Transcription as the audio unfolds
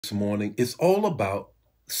this morning is all about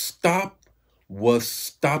stop what's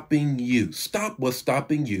stopping you. Stop what's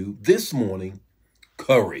stopping you this morning,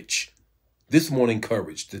 courage. This morning,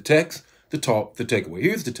 courage. The text, the talk, the takeaway.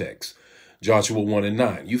 Here's the text. Joshua 1 and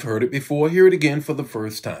 9. You've heard it before. Hear it again for the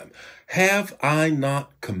first time. Have I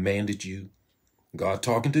not commanded you? God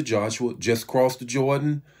talking to Joshua, just crossed the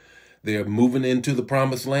Jordan. They're moving into the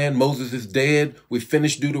promised land. Moses is dead. We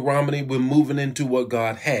finished Deuteronomy. We're moving into what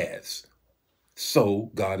God has. So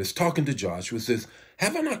God is talking to Joshua, says,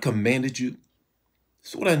 have I not commanded you?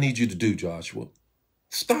 So what I need you to do, Joshua,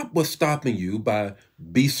 stop what's stopping you by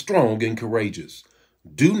be strong and courageous.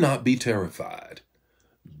 Do not be terrified.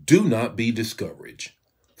 Do not be discouraged.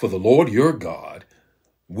 For the Lord your God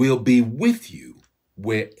will be with you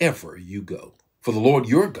wherever you go. For the Lord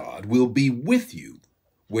your God will be with you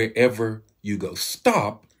wherever you go.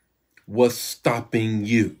 Stop what's stopping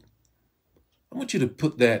you. I want you to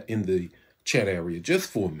put that in the chat area just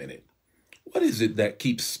for a minute. What is it that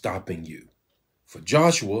keeps stopping you? For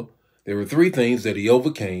Joshua, there were three things that he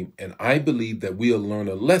overcame, and I believe that we'll learn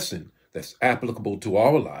a lesson that's applicable to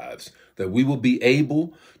our lives, that we will be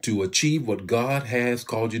able to achieve what God has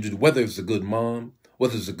called you to do, whether it's a good mom,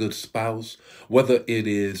 whether it's a good spouse, whether it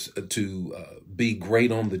is to be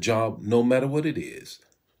great on the job, no matter what it is.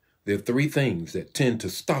 There are three things that tend to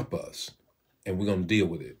stop us, and we're going to deal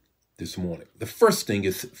with it this morning. The first thing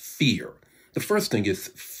is fear. The first thing is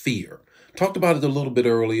fear. Talked about it a little bit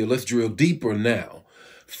earlier. Let's drill deeper now.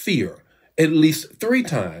 Fear. At least 3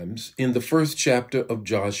 times in the first chapter of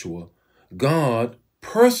Joshua, God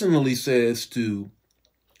personally says to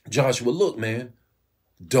Joshua, look, man,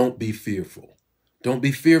 don't be fearful. Don't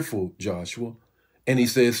be fearful, Joshua. And he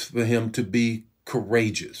says for him to be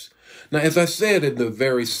courageous. Now, as I said in the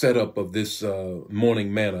very setup of this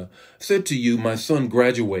morning manna, I said to you, my son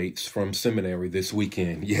graduates from seminary this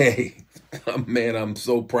weekend. Yay. Man, I'm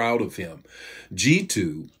so proud of him.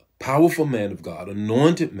 G2, powerful man of God,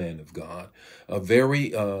 anointed man of God,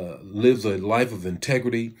 lives a life of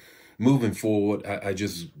integrity. Moving forward, I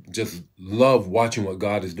just love watching what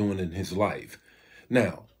God is doing in his life.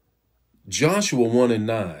 Now, Joshua 1 and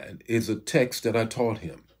 9 is a text that I taught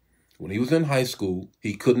him. When he was in high school,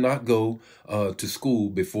 he could not go to school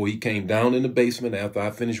before he came down in the basement after I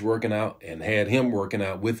finished working out and had him working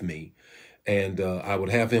out with me. And I would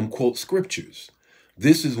have him quote scriptures.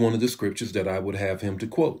 This is one of the scriptures that I would have him to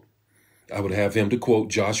quote. I would have him to quote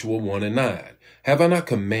Joshua 1 and 9. Have I not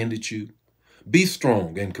commanded you? Be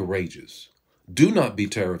strong and courageous. Do not be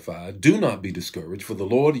terrified. Do not be discouraged, for the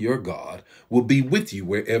Lord your God will be with you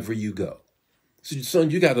wherever you go. So, son,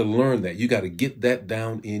 you got to learn that. You got to get that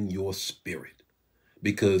down in your spirit,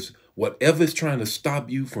 because whatever is trying to stop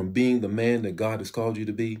you from being the man that God has called you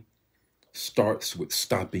to be starts with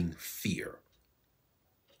stopping fear.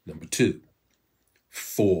 Number 2,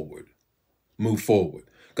 forward. Move forward.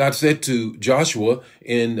 God said to Joshua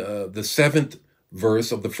in the 7th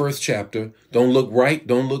verse of the 1st chapter, don't look right,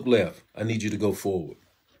 don't look left. I need you to go forward.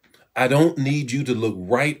 I don't need you to look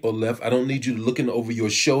right or left. I don't need you looking over your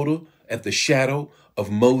shoulder at the shadow of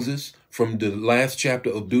Moses from the last chapter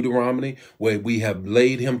of Deuteronomy, where we have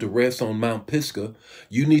laid him to rest on Mount Pisgah.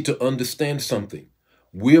 You need to understand something.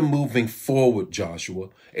 We're moving forward, Joshua.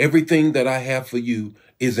 Everything that I have for you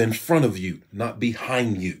is in front of you, not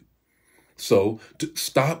behind you. So to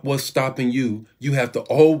stop what's stopping you, you have to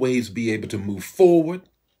always be able to move forward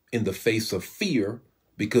in the face of fear,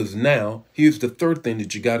 because now here's the third thing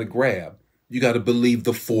that you got to grab. You got to believe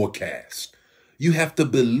the forecast. You have to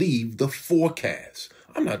believe the forecast.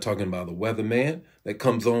 I'm not talking about the weatherman that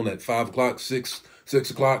comes on at 5 o'clock, 6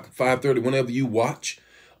 o'clock, 5:30, whenever you watch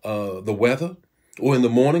the weather, or in the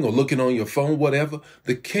morning, or looking on your phone, whatever.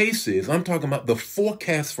 The case is, I'm talking about the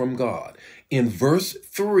forecast from God. In verse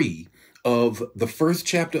 3 of the 1st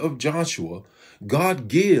chapter of Joshua, God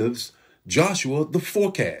gives Joshua the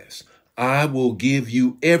forecast. I will give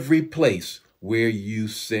you every place where you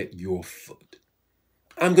set your foot.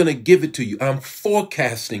 I'm going to give it to you. I'm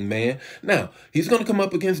forecasting, man. Now, he's going to come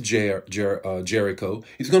up against Jericho.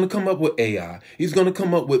 He's going to come up with Ai. He's going to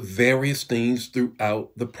come up with various things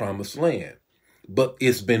throughout the promised land. But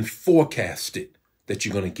it's been forecasted that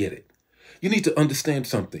you're going to get it. You need to understand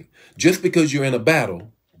something. Just because you're in a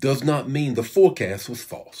battle does not mean the forecast was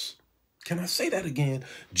false. Can I say that again?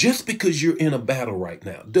 Just because you're in a battle right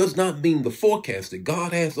now does not mean the forecast that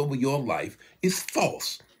God has over your life is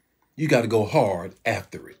false. You got to go hard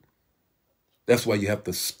after it. That's why you have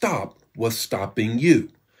to stop what's stopping you.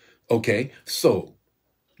 Okay, so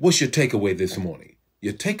what's your takeaway this morning?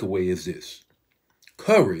 Your takeaway is this.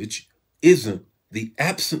 Courage isn't the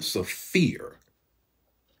absence of fear.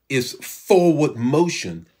 It's forward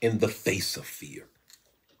motion in the face of fear.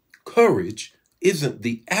 Courage isn't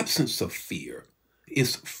the absence of fear.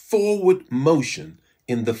 It's forward motion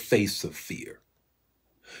in the face of fear.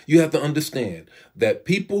 You have to understand that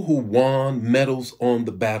people who won medals on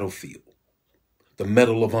the battlefield, the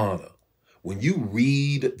Medal of Honor, when you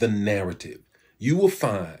read the narrative, you will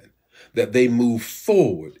find that they move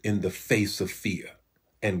forward in the face of fear.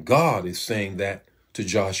 And God is saying that to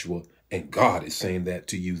Joshua, and God is saying that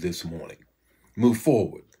to you this morning. Move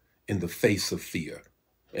forward in the face of fear,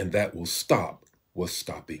 and that will stop what's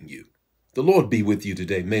stopping you. The Lord be with you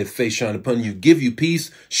today. May his face shine upon you, give you peace.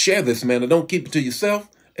 Share this, man, and don't keep it to yourself,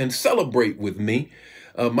 and celebrate with me.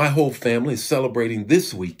 My whole family is celebrating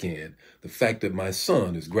this weekend the fact that my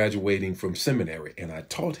son is graduating from seminary, and I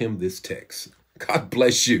taught him this text. God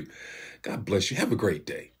bless you. God bless you. Have a great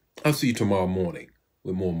day. I'll see you tomorrow morning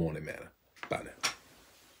with more Morning Manna. Bye now.